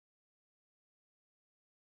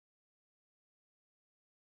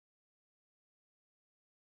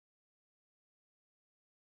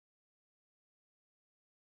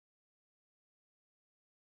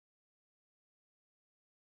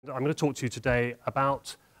I'm going to talk to you today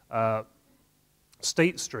about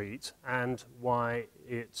State Street and why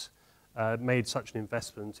it made such an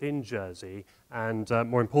investment in Jersey and,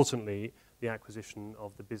 more importantly, the acquisition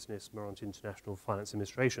of the business Morant International Finance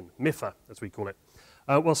Administration, MIFA, as we call it.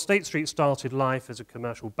 Well, State Street started life as a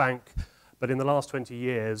commercial bank, but in the last 20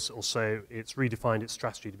 years or so, it's redefined its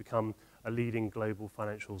strategy to become a leading global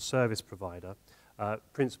financial service provider,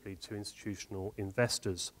 principally to institutional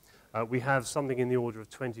investors. We have something in the order of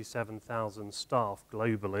 27,000 staff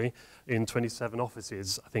globally in 27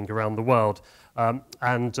 offices, I think, around the world.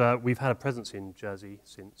 We've had a presence in Jersey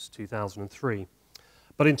since 2003.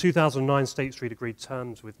 But in 2009, State Street agreed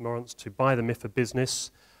terms with Morant to buy the MIFA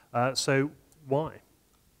business. So why?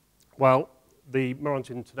 Well, the Morant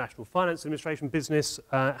International Finance Administration business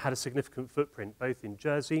had a significant footprint, both in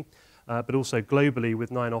Jersey, but also globally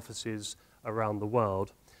with 9 offices around the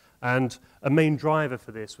world. And a main driver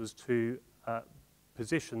for this was to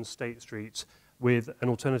position State Street with an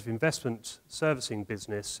alternative investment servicing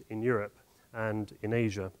business in Europe and in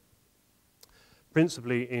Asia.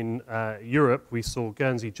 Principally in Europe, we saw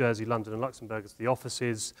Guernsey, Jersey, London and Luxembourg as the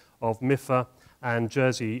offices of MIFA, and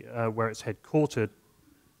Jersey, where it's headquartered.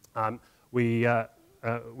 We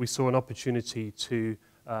saw an opportunity to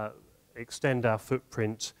extend our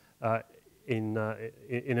footprint in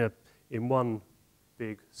one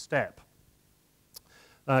big step.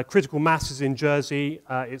 Critical mass is in Jersey.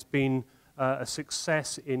 It's been a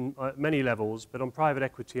success in many levels, but on private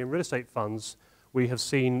equity and real estate funds, we have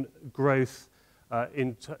seen growth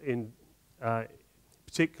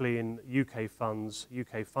particularly in UK funds,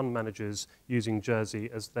 UK fund managers using Jersey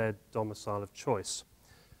as their domicile of choice.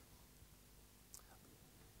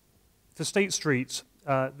 For State Street,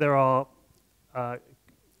 there are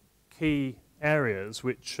key areas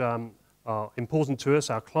which are important to us,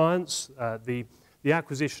 our clients. The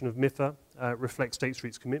acquisition of MIFA reflects State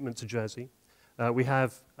Street's commitment to Jersey. We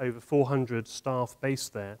have over 400 staff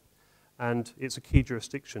based there, and it's a key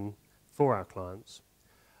jurisdiction for our clients.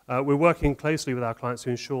 We're working closely with our clients to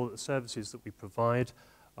ensure that the services that we provide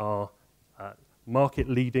are market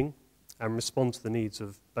leading and respond to the needs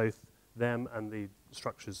of both them and the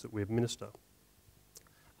structures that we administer.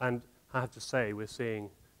 And I have to say, we're seeing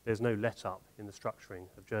there's no let-up in the structuring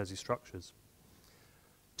of Jersey structures.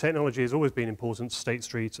 Technology has always been important to State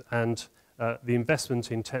Street, and the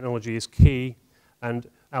investment in technology is key, and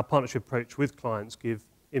our partnership approach with clients give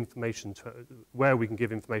information to, where we can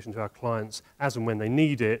give information to our clients as and when they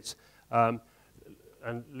need it, and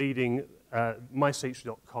leading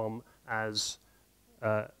mystatestreet.com as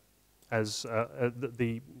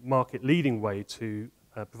the market-leading way to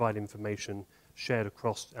provide information shared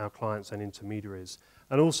across our clients and intermediaries,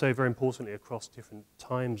 and also, very importantly, across different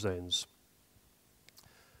time zones.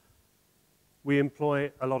 We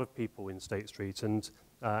employ a lot of people in State Street, and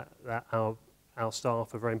our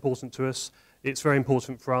staff are very important to us. It's very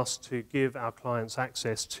important for us to give our clients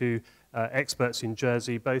access to experts in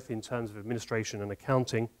Jersey, both in terms of administration and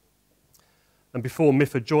accounting. And before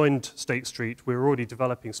MIFA joined State Street, we were already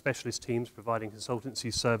developing specialist teams providing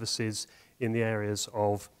consultancy services in the areas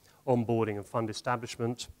of onboarding and fund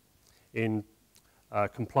establishment, in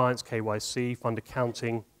compliance, KYC, fund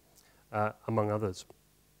accounting, among others.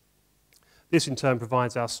 This in turn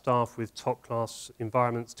provides our staff with top-class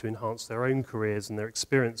environments to enhance their own careers and their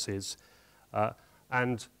experiences,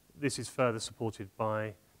 and this is further supported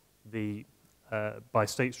by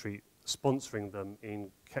State Street sponsoring them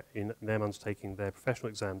in them undertaking their professional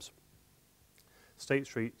exams. State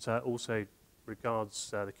Street also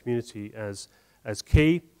regards the community as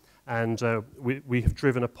key, and we have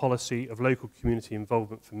driven a policy of local community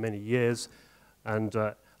involvement for many years, and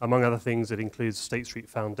among other things, it includes State Street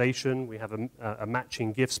Foundation. We have a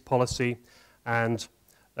matching gifts policy and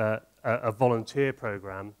a volunteer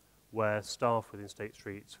program where staff within State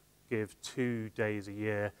Street give 2 days a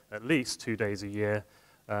year, at least 2 days a year,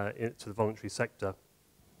 to the voluntary sector.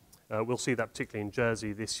 We'll see that particularly in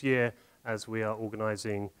Jersey this year as we are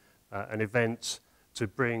organising an event to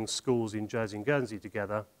bring schools in Jersey and Guernsey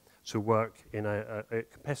together to work in a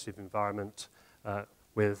competitive environment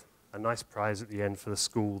with a nice prize at the end for the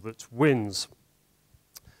school that wins.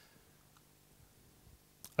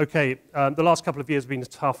 Okay, the last couple of years have been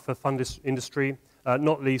tough for fund industry,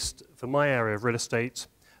 not least for my area of real estate.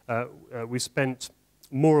 We spent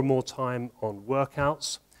more and more time on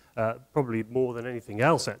workouts, probably more than anything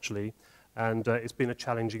else actually, and it's been a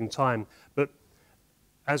challenging time. But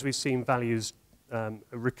as we've seen values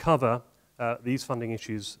recover, these funding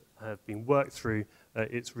issues have been worked through.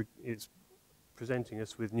 It's presenting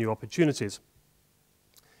us with new opportunities.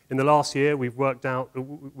 In the last year, we've worked on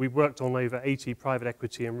over 80 private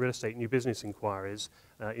equity and real estate new business inquiries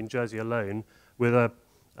in Jersey alone, with an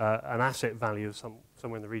asset value of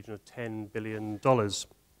somewhere in the region of $10 billion.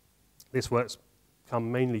 This work's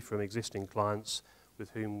come mainly from existing clients with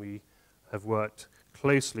whom we have worked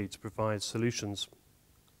closely to provide solutions.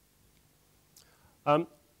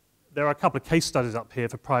 There are a couple of case studies up here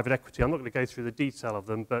for private equity. I'm not going to go through the detail of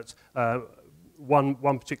them, but one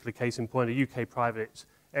particular case in point, a UK private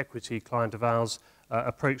equity client of ours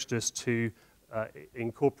approached us to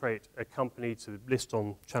incorporate a company to list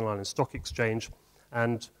on Channel Islands Stock Exchange,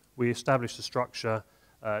 and we established a structure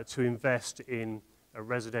to invest in a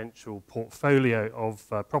residential portfolio of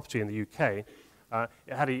property in the UK.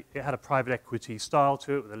 It had a private equity style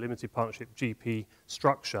to it with a limited partnership GP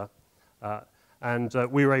structure, and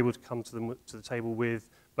we were able to come to the table with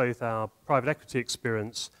both our private equity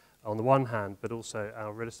experience on the one hand, but also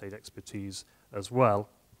our real estate expertise as well.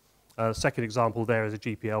 Second example there is a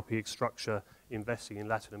GP-LP structure investing in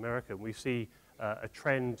Latin America. We see a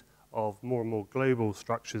trend of more and more global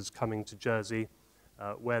structures coming to Jersey,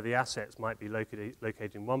 where the assets might be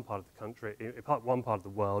located in one part of the country, one part of the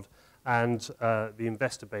world, and the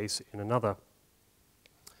investor base in another.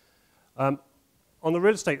 On the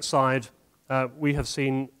real estate side, we have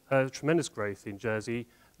seen tremendous growth in Jersey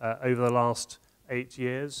over the last 8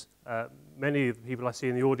 years. Many of the people I see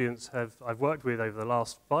in the audience I've worked with over the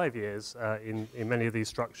last 5 years in many of these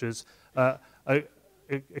structures. A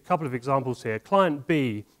couple of examples here. Client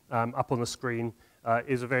B, up on the screen,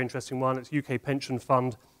 is a very interesting one. It's a UK pension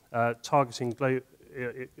fund targeting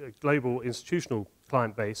global institutional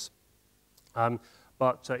client base,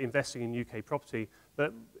 but investing in UK property.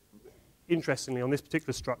 But interestingly, on this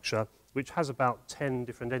particular structure, which has about 10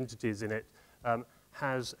 different entities in it,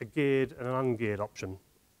 has a geared and an ungeared option.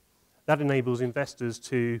 That enables investors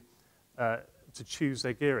to choose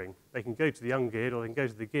their gearing. They can go to the ungeared, or they can go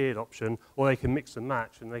to the geared option, or they can mix and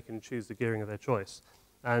match, and they can choose the gearing of their choice.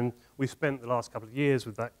 And we spent the last couple of years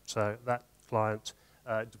with that client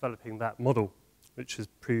developing that model, which has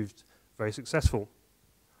proved very successful.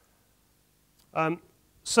 There's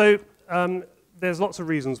lots of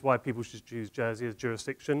reasons why people should choose Jersey as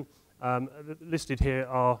jurisdiction. Listed here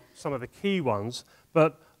are some of the key ones,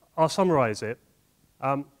 but I'll summarize it.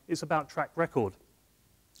 It's about track record.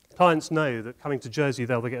 Clients know that coming to Jersey,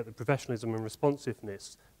 they'll get the professionalism and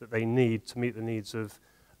responsiveness that they need to meet the needs of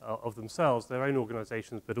themselves, their own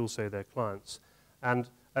organizations, but also their clients. And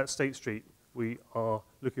at State Street, we are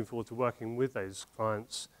looking forward to working with those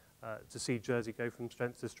clients to see Jersey go from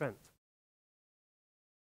strength to strength.